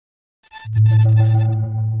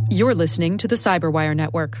You're listening to the Cyberwire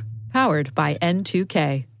Network, powered by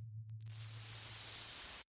N2K.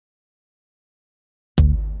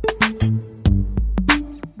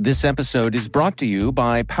 This episode is brought to you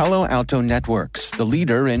by Palo Alto Networks, the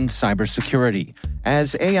leader in cybersecurity.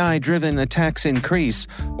 As AI-driven attacks increase,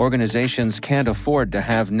 organizations can't afford to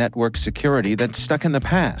have network security that's stuck in the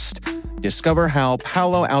past. Discover how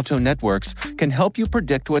Palo Alto Networks can help you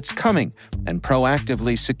predict what's coming and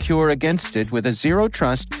proactively secure against it with a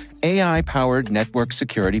zero-trust, AI-powered network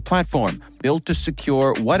security platform built to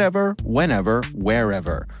secure whatever, whenever,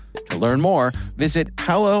 wherever. To learn more, visit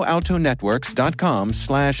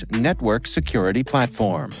paloaltonetworks.com/network security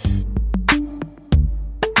platform.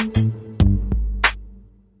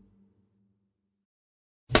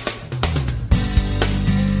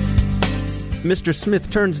 Mr.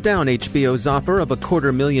 Smith turns down HBO's offer of a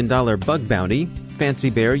 $250,000 bug bounty.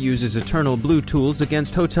 Fancy Bear uses Eternal Blue tools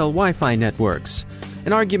against hotel Wi-Fi networks.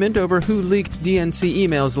 An argument over who leaked DNC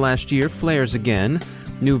emails last year flares again.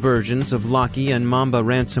 New versions of Locky and Mamba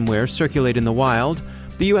ransomware circulate in the wild.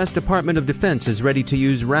 The U.S. Department of Defense is ready to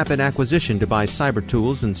use rapid acquisition to buy cyber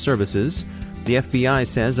tools and services. The FBI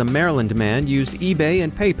says a Maryland man used eBay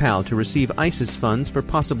and PayPal to receive ISIS funds for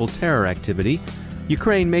possible terror activity.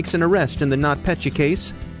 Ukraine makes an arrest in the NotPetya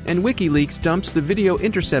case. And WikiLeaks dumps the video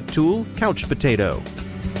intercept tool Couch Potato.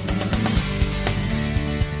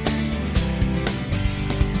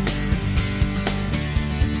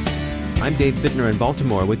 I'm Dave Bittner in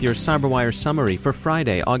Baltimore with your CyberWire summary for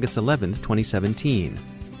Friday, August 11th, 2017.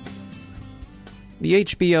 The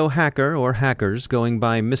HBO hacker, or hackers, going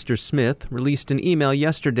by Mr. Smith, released an email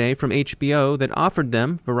yesterday from HBO that offered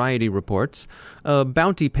them, Variety reports, a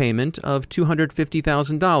bounty payment of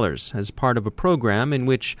 $250,000 as part of a program in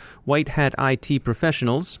which white-hat IT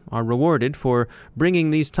professionals are rewarded for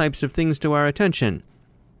bringing these types of things to our attention.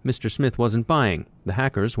 Mr. Smith wasn't buying. The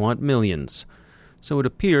hackers want millions. So it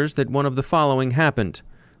appears that one of the following happened.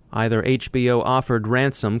 Either HBO offered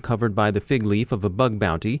ransom covered by the fig leaf of a bug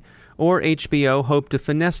bounty, or HBO hoped to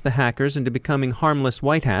finesse the hackers into becoming harmless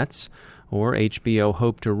white hats, or HBO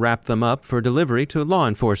hoped to wrap them up for delivery to law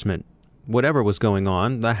enforcement. Whatever was going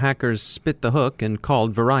on, the hackers spit the hook and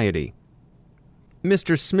called Variety.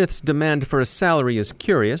 Mr. Smith's demand for a salary is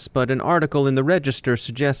curious, but an article in the Register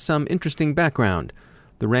suggests some interesting background.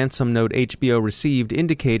 The ransom note HBO received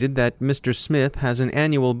indicated that Mr. Smith has an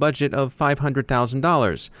annual budget of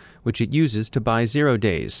 $500,000, which it uses to buy 0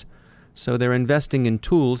 days. So they're investing in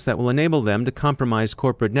tools that will enable them to compromise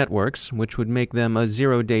corporate networks, which would make them a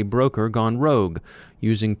 0-day broker gone rogue,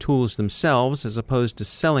 using tools themselves as opposed to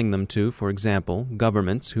selling them to, for example,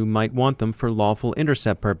 governments who might want them for lawful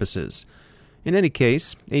intercept purposes. In any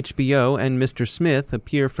case, HBO and Mr. Smith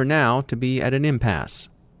appear for now to be at an impasse.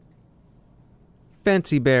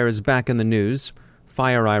 Fancy Bear is back in the news.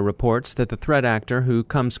 FireEye reports that the threat actor, who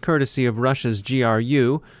comes courtesy of Russia's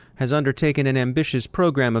GRU, has undertaken an ambitious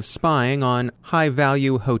program of spying on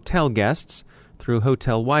high-value hotel guests through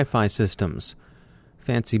hotel Wi-Fi systems.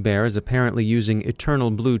 Fancy Bear is apparently using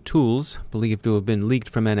Eternal Blue tools, believed to have been leaked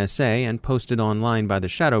from NSA and posted online by the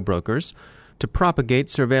shadow brokers, to propagate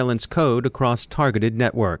surveillance code across targeted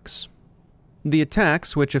networks. The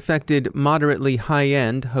attacks, which affected moderately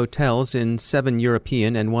high-end hotels in 7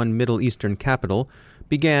 European and 1 Middle Eastern capital,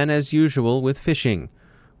 began as usual with phishing.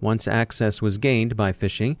 Once access was gained by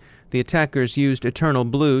phishing, the attackers used Eternal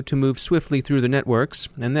Blue to move swiftly through the networks,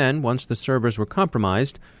 and then, once the servers were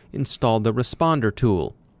compromised, installed the Responder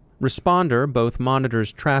tool. Responder both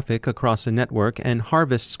monitors traffic across a network and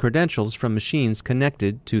harvests credentials from machines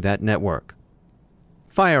connected to that network.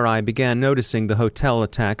 FireEye began noticing the hotel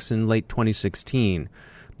attacks in late 2016.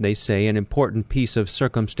 They say an important piece of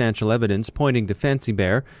circumstantial evidence pointing to Fancy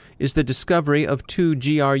Bear is the discovery of 2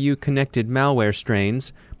 GRU-connected malware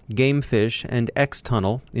strains, Gamefish and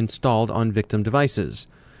X-Tunnel, installed on victim devices.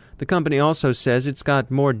 The company also says it's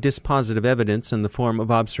got more dispositive evidence in the form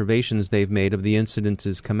of observations they've made of the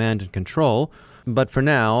incidence's command and control, but for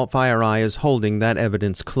now, FireEye is holding that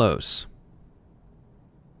evidence close.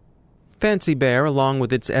 Fancy Bear, along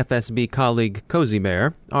with its FSB colleague Cozy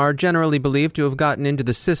Bear, are generally believed to have gotten into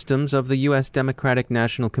the systems of the U.S. Democratic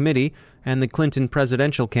National Committee and the Clinton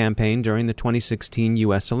presidential campaign during the 2016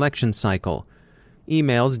 U.S. election cycle.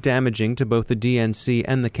 Emails damaging to both the DNC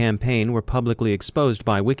and the campaign were publicly exposed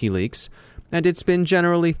by WikiLeaks, and it's been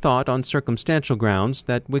generally thought on circumstantial grounds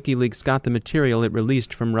that WikiLeaks got the material it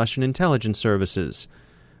released from Russian intelligence services.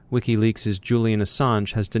 WikiLeaks' Julian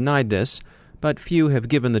Assange has denied this, but few have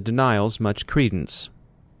given the denials much credence.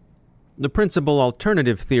 The principal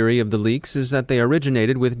alternative theory of the leaks is that they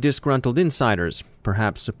originated with disgruntled insiders,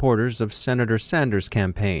 perhaps supporters of Senator Sanders'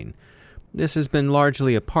 campaign. This has been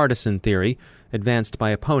largely a partisan theory, advanced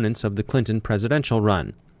by opponents of the Clinton presidential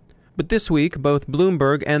run. But this week, both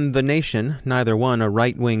Bloomberg and The Nation, neither one a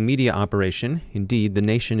right-wing media operation, indeed The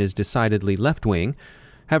Nation is decidedly left-wing,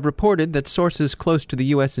 have reported that sources close to the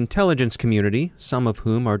U.S. intelligence community, some of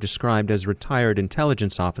whom are described as retired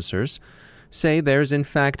intelligence officers, say there's in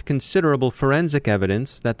fact considerable forensic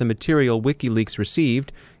evidence that the material WikiLeaks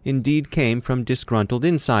received indeed came from disgruntled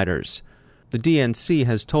insiders. The DNC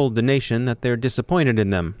has told The Nation that they're disappointed in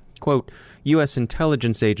them. Quote, U.S.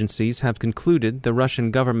 intelligence agencies have concluded the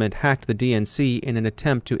Russian government hacked the DNC in an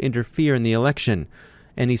attempt to interfere in the election.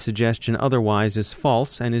 Any suggestion otherwise is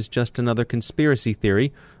false and is just another conspiracy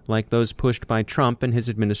theory, like those pushed by Trump and his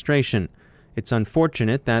administration. It's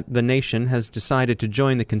unfortunate that The Nation has decided to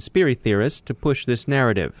join the conspiracy theorists to push this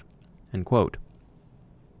narrative. End quote.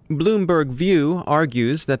 Bloomberg View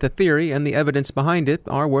argues that the theory and the evidence behind it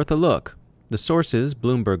are worth a look. The sources,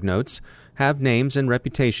 Bloomberg notes, have names and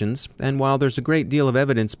reputations, and while there's a great deal of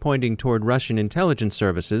evidence pointing toward Russian intelligence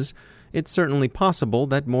services, it's certainly possible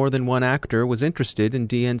that more than one actor was interested in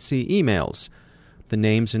DNC emails. The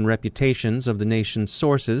names and reputations of the nation's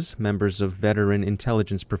sources, members of Veteran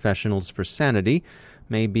Intelligence Professionals for Sanity,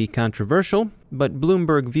 may be controversial, but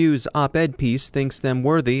Bloomberg View's op-ed piece thinks them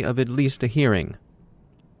worthy of at least a hearing.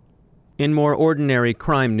 In more ordinary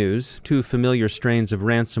crime news, two familiar strains of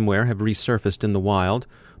ransomware have resurfaced in the wild.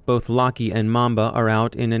 Both Locky and Mamba are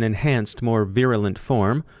out in an enhanced, more virulent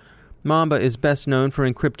form. Mamba is best known for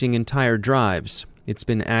encrypting entire drives. It's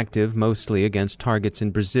been active mostly against targets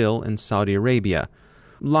in Brazil and Saudi Arabia.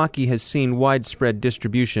 Locky has seen widespread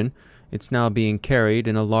distribution. It's now being carried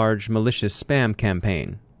in a large malicious spam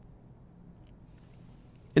campaign.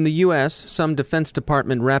 In the U.S., some Defense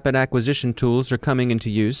Department rapid acquisition tools are coming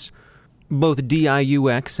into use. Both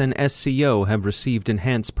DIUX and SCO have received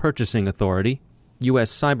enhanced purchasing authority. U.S.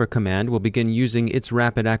 Cyber Command will begin using its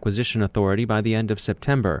rapid acquisition authority by the end of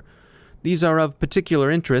September. These are of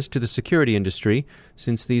particular interest to the security industry,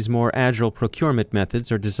 since these more agile procurement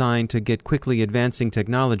methods are designed to get quickly advancing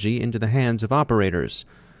technology into the hands of operators.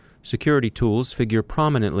 Security tools figure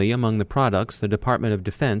prominently among the products the Department of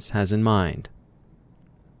Defense has in mind.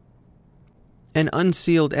 An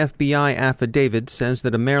unsealed FBI affidavit says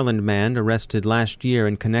that a Maryland man arrested last year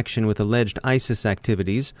in connection with alleged ISIS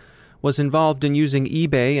activities was involved in using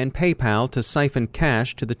eBay and PayPal to siphon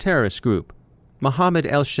cash to the terrorist group. Mohammed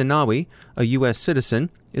El-Shinawi, a U.S. citizen,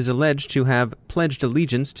 is alleged to have pledged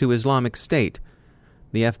allegiance to Islamic State.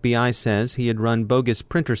 The FBI says he had run bogus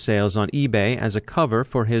printer sales on eBay as a cover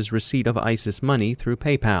for his receipt of ISIS money through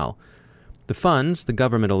PayPal. The funds, the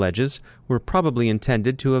government alleges, were probably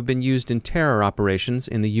intended to have been used in terror operations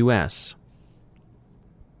in the U.S.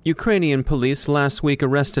 Ukrainian police last week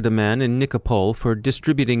arrested a man in Nikopol for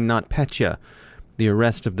distributing NotPetya. The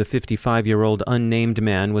arrest of the 55-year-old unnamed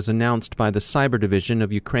man was announced by the Cyber Division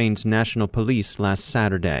of Ukraine's National Police last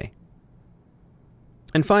Saturday.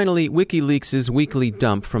 And finally, WikiLeaks' weekly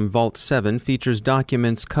dump from Vault7 features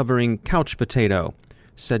documents covering Couch Potato,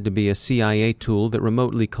 said to be a CIA tool that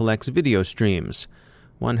remotely collects video streams.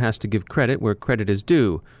 One has to give credit where credit is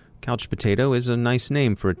due. Couch Potato is a nice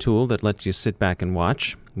name for a tool that lets you sit back and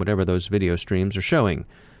watch whatever those video streams are showing.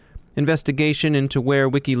 Investigation into where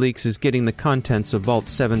WikiLeaks is getting the contents of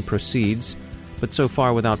Vault7 proceeds, but so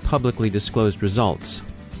far without publicly disclosed results.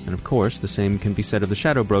 And of course, the same can be said of the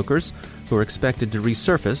shadow brokers, who are expected to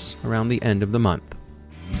resurface around the end of the month.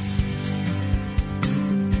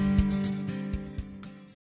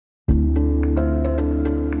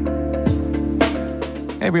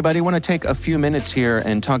 Hey everybody, want to take a few minutes here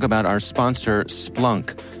and talk about our sponsor,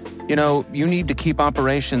 Splunk. You know, you need to keep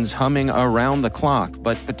operations humming around the clock,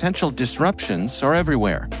 but potential disruptions are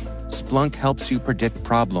everywhere. Splunk helps you predict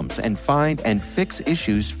problems and find and fix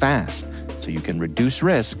issues fast, so you can reduce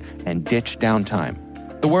risk and ditch downtime.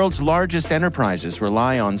 The world's largest enterprises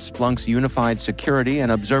rely on Splunk's unified security and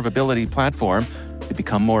observability platform to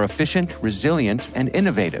become more efficient, resilient, and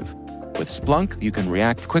innovative. With Splunk, you can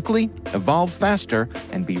react quickly, evolve faster,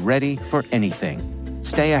 and be ready for anything.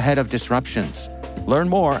 Stay ahead of disruptions. Learn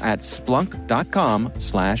more at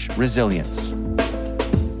splunk.com/resilience.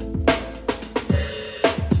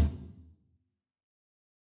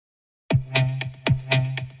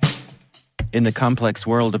 In the complex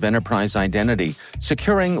world of enterprise identity,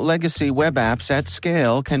 securing legacy web apps at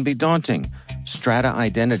scale can be daunting. Strata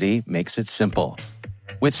Identity makes it simple.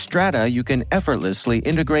 With Strata, you can effortlessly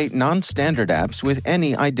integrate non-standard apps with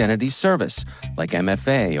any identity service, like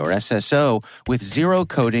MFA or SSO, with zero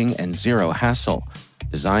coding and zero hassle.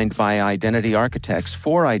 Designed by identity architects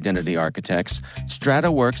for identity architects,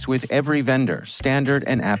 Strata works with every vendor, standard,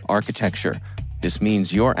 and app architecture. This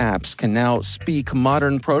means your apps can now speak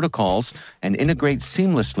modern protocols and integrate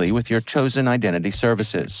seamlessly with your chosen identity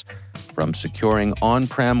services. From securing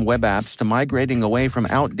on-prem web apps to migrating away from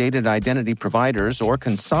outdated identity providers or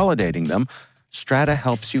consolidating them, Strata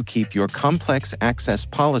helps you keep your complex access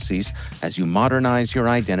policies as you modernize your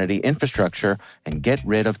identity infrastructure and get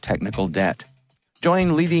rid of technical debt.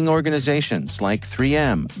 Join leading organizations like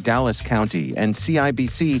 3M, Dallas County, and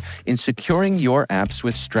CIBC in securing your apps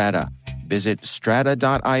with Strata. Visit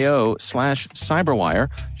strata.io/cyberwire,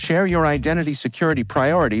 share your identity security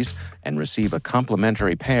priorities, and receive a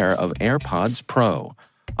complimentary pair of AirPods Pro.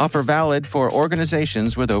 Offer valid for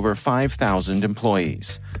organizations with over 5,000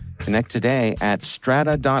 employees. Connect today at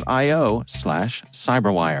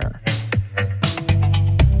strata.io/cyberwire.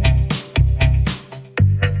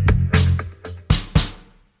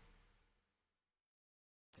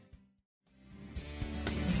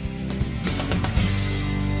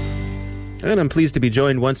 And I'm pleased to be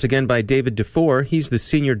joined once again by David Dufour. He's the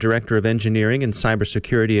Senior Director of Engineering and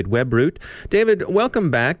Cybersecurity at WebRoot. David, welcome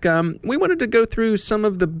back. We wanted to go through some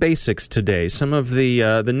of the basics today, some of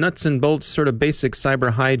the nuts and bolts sort of basic cyber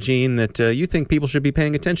hygiene that you think people should be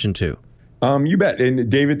paying attention to. You bet. And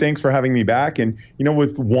David, thanks for having me back. And,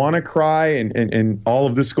 with WannaCry and all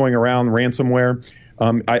of this going around, ransomware,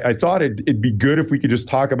 I thought it'd be good if we could just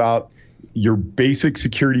talk about your basic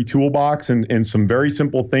security toolbox and some very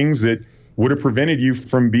simple things that would have prevented you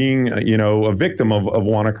from being, a victim of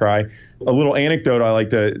WannaCry. A little anecdote I like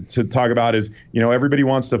to talk about is, everybody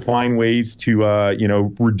wants to find ways to,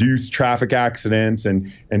 reduce traffic accidents and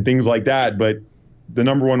things like that. But the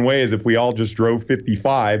number one way is if we all just drove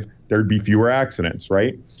 55, there'd be fewer accidents,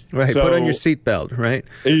 right? Right. So, put on your seatbelt, right?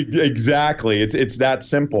 Exactly. It's that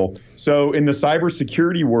simple. So in the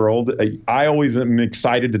cybersecurity world, I always am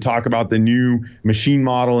excited to talk about the new machine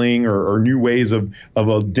modeling or new ways of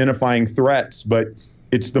identifying threats. But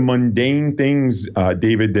it's the mundane things,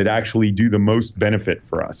 David, that actually do the most benefit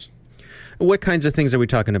for us. What kinds of things are we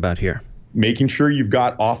talking about here? Making sure you've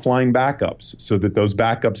got offline backups so that those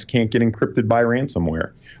backups can't get encrypted by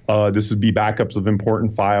ransomware. This would be backups of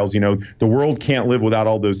important files. The world can't live without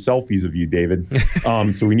all those selfies of you, David.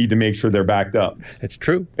 So we need to make sure they're backed up. That's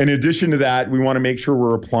true. In addition to that, we want to make sure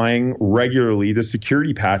we're applying regularly the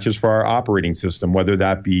security patches for our operating system, whether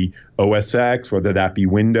that be OS X, whether that be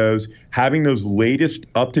Windows. Having those latest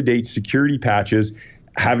up-to-date security patches,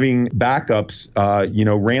 having backups,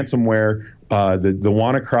 ransomware, the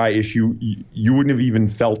WannaCry issue, you wouldn't have even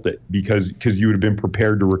felt it because you would have been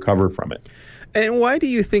prepared to recover from it. And why do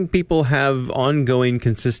you think people have ongoing,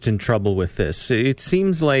 consistent trouble with this? It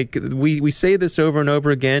seems like we say this over and over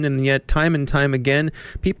again, and yet time and time again,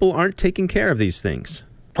 people aren't taking care of these things.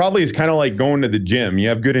 Probably it's kind of like going to the gym. You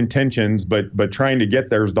have good intentions, but trying to get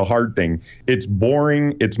there is the hard thing. It's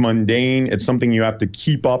boring. It's mundane. It's something you have to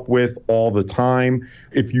keep up with all the time.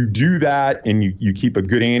 If you do that and you keep a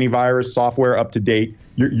good antivirus software up to date,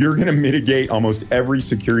 you're going to mitigate almost every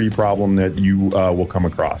security problem that you will come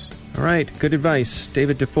across. All right. Good advice.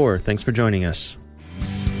 David Dufour, thanks for joining us.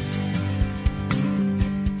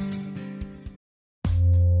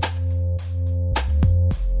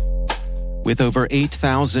 With over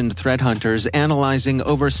 8,000 threat hunters analyzing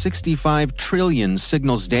over 65 trillion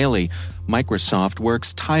signals daily, Microsoft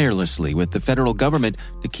works tirelessly with the federal government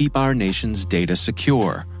to keep our nation's data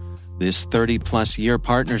secure. This 30-plus year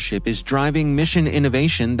partnership is driving mission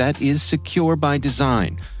innovation that is secure by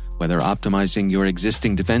design. Whether optimizing your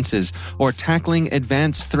existing defenses or tackling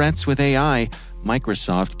advanced threats with AI,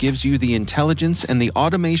 Microsoft gives you the intelligence and the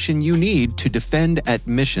automation you need to defend at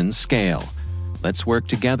mission scale. Let's work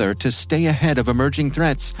together to stay ahead of emerging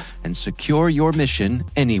threats and secure your mission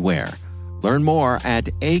anywhere. Learn more at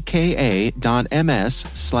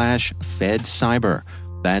aka.ms/fedcyber.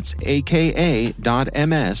 That's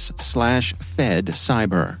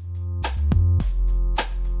aka.ms/fedcyber.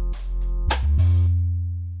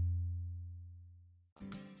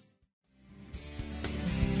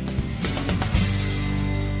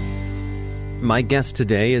 My guest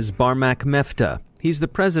today is Barmak Mefta. He's the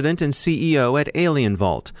president and CEO at Alien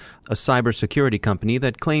Vault, a cybersecurity company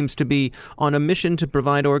that claims to be on a mission to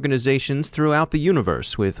provide organizations throughout the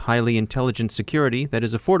universe with highly intelligent security that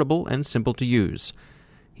is affordable and simple to use.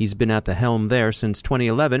 He's been at the helm there since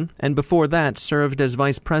 2011, and before that served as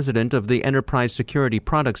vice president of the Enterprise Security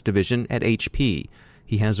Products Division at HP.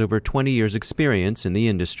 He has over 20 years' experience in the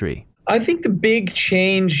industry. I think the big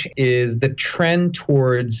change is the trend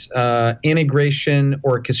towards integration,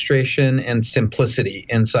 orchestration, and simplicity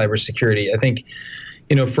in cybersecurity. I think,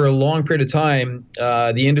 for a long period of time,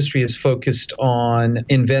 the industry is focused on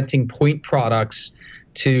inventing point products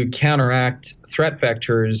to counteract threat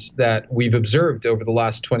vectors that we've observed over the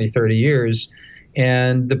last 20, 30 years.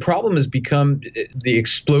 And the problem has become the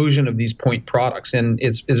explosion of these point products. And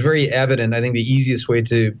it's very evident. I think the easiest way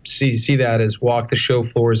to see that is walk the show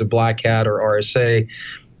floors of Black Hat or RSA.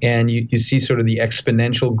 And you see sort of the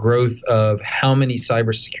exponential growth of how many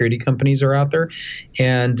cybersecurity companies are out there.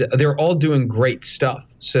 And they're all doing great stuff.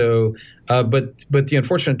 So, but the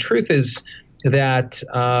unfortunate truth is that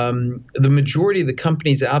the majority of the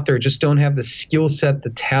companies out there just don't have the skill set, the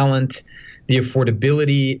talent, the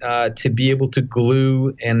affordability to be able to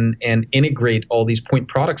glue and integrate all these point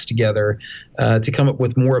products together to come up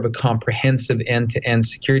with more of a comprehensive end-to-end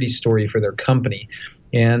security story for their company.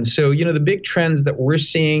 And so, the big trends that we're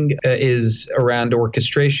seeing is around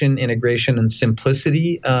orchestration, integration, and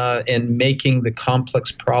simplicity, and making the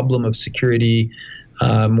complex problem of security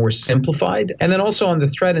more simplified. And then also on the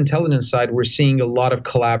threat intelligence side, we're seeing a lot of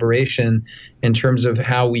collaboration in terms of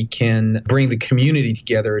how we can bring the community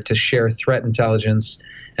together to share threat intelligence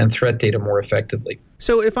and threat data more effectively.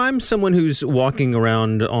 So if I'm someone who's walking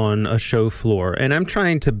around on a show floor and I'm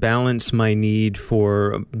trying to balance my need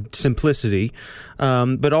for simplicity,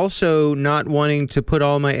 but also not wanting to put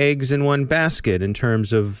all my eggs in one basket in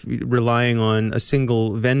terms of relying on a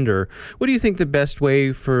single vendor, what do you think the best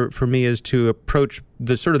way for me is to approach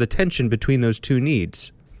the sort of the tension between those two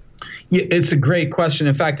needs? Yeah, it's a great question.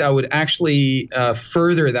 In fact, I would actually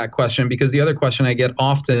further that question, because the other question I get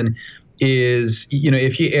often is,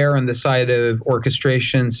 if you err on the side of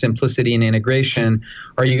orchestration, simplicity, and integration,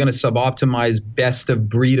 are you going to suboptimize best of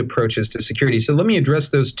breed approaches to security? So let me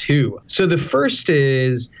address those two. So the first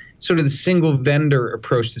is sort of the single vendor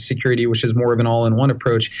approach to security, which is more of an all-in-one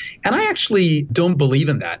approach. And I actually don't believe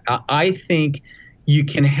in that. I think you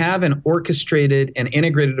can have an orchestrated and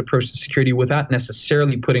integrated approach to security without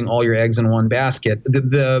necessarily putting all your eggs in one basket.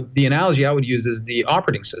 The analogy I would use is the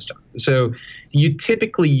operating system. So you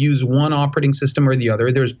typically use one operating system or the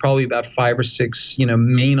other. There's probably about 5 or 6,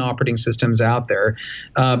 main operating systems out there.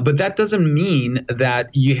 But that doesn't mean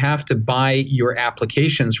that you have to buy your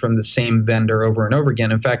applications from the same vendor over and over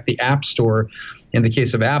again. In fact, the App Store, in the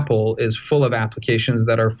case of Apple, is full of applications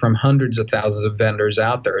that are from hundreds of thousands of vendors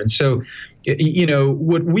out there. And so,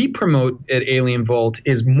 what we promote at Alien Vault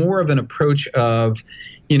is more of an approach of,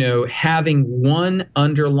 having one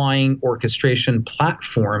underlying orchestration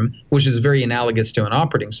platform, which is very analogous to an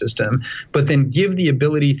operating system, but then give the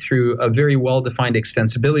ability through a very well-defined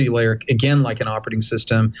extensibility layer, again, like an operating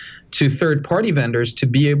system, to third-party vendors to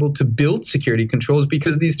be able to build security controls,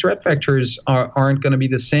 because these threat vectors aren't going to be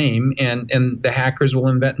the same, and the hackers will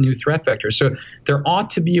invent new threat vectors. So there ought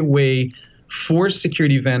to be a way for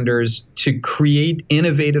security vendors to create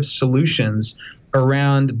innovative solutions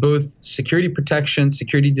around both security protection,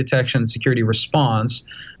 security detection, security response,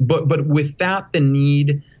 but without the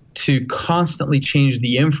need to constantly change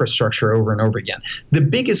the infrastructure over and over again. The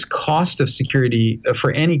biggest cost of security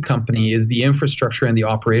for any company is the infrastructure and the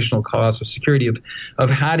operational cost of security of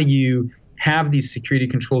how do you have these security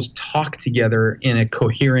controls talk together in a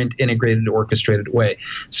coherent, integrated, orchestrated way.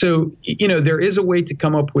 So, there is a way to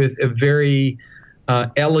come up with a very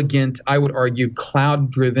elegant, I would argue,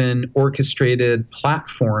 cloud-driven, orchestrated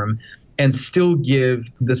platform and still give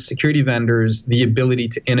the security vendors the ability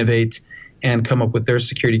to innovate and come up with their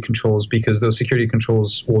security controls, because those security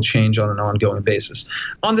controls will change on an ongoing basis.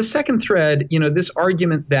 On the second thread, this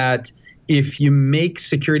argument that if you make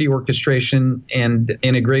security orchestration and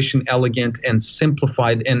integration elegant and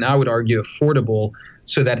simplified, and I would argue affordable,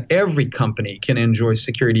 so that every company can enjoy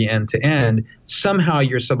security end-to-end, somehow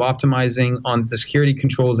you're suboptimizing on the security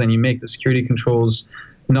controls and you make the security controls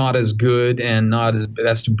not as good and not as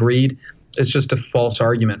best of breed. It's just a false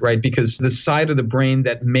argument, right? Because the side of the brain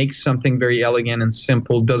that makes something very elegant and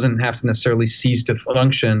simple doesn't have to necessarily cease to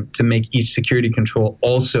function to make each security control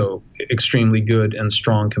also extremely good and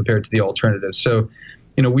strong compared to the alternative. So,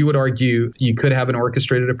 we would argue you could have an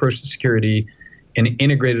orchestrated approach to security, an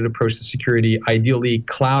integrated approach to security, ideally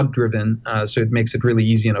cloud-driven, so it makes it really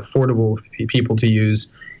easy and affordable for people to use,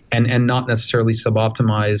 and not necessarily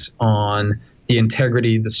suboptimize on the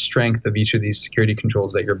integrity, the strength of each of these security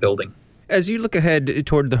controls that you're building. As you look ahead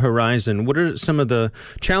toward the horizon, what are some of the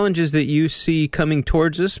challenges that you see coming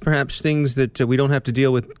towards us, perhaps things that we don't have to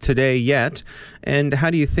deal with today yet, and how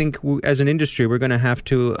do you think as an industry we're going to have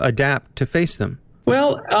to adapt to face them?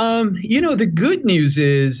 Well, the good news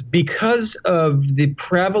is because of the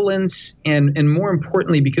prevalence and more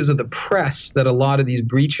importantly, because of the press that a lot of these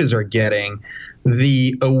breaches are getting,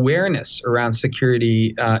 the awareness around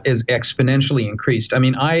security is exponentially increased. I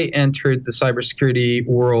mean, I entered the cybersecurity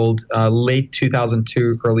world late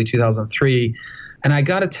 2002, early 2003. And I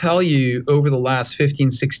got to tell you, over the last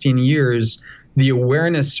 15, 16 years, the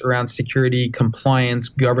awareness around security, compliance,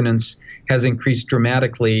 governance has increased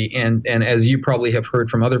dramatically. And as you probably have heard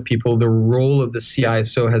from other people, the role of the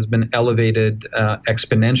CISO has been elevated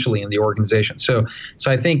exponentially in the organization. So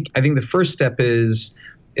I think the first step is,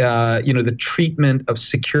 the treatment of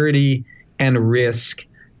security and risk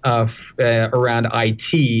around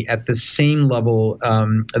IT at the same level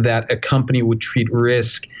that a company would treat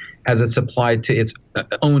risk as it's applied to its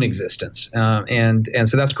own existence, and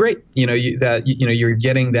so that's great. You're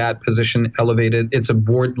getting that position elevated. It's a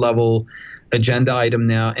board level agenda item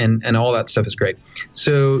now, and all that stuff is great.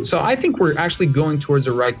 So I think we're actually going towards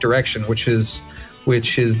the right direction, which is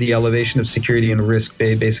the elevation of security and risk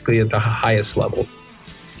basically at the highest level.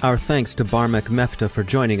 Our thanks to Barmek Mefta for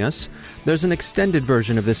joining us. There's an extended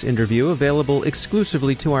version of this interview available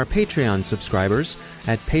exclusively to our Patreon subscribers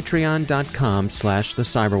at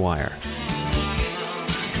patreon.com/thecyberwire.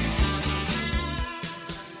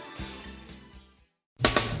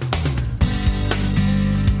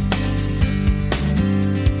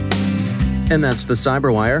 And that's The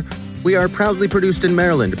Cyberwire. We are proudly produced in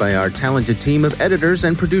Maryland by our talented team of editors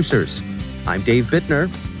and producers. I'm Dave Bittner.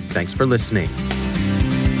 Thanks for listening.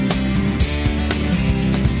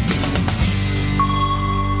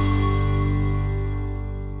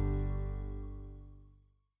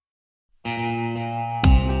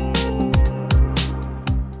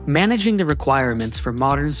 Managing the requirements for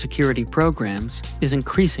modern security programs is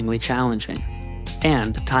increasingly challenging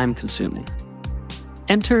and time-consuming.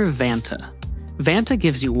 Enter Vanta. Vanta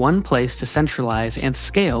gives you one place to centralize and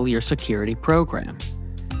scale your security program.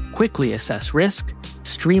 Quickly assess risk,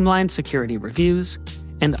 streamline security reviews,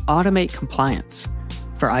 and automate compliance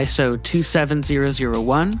for ISO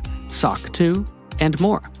 27001, SOC 2, and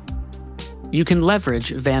more. You can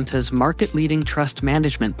leverage Vanta's market-leading trust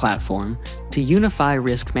management platform to unify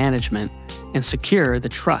risk management and secure the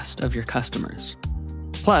trust of your customers.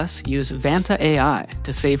 Plus, use Vanta AI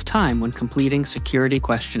to save time when completing security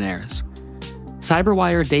questionnaires.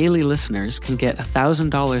 Cyberwire Daily listeners can get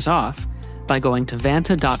 $1,000 off by going to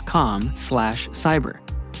vanta.com/cyber.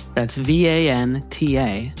 That's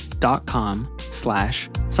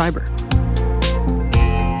VANTA.com/cyber.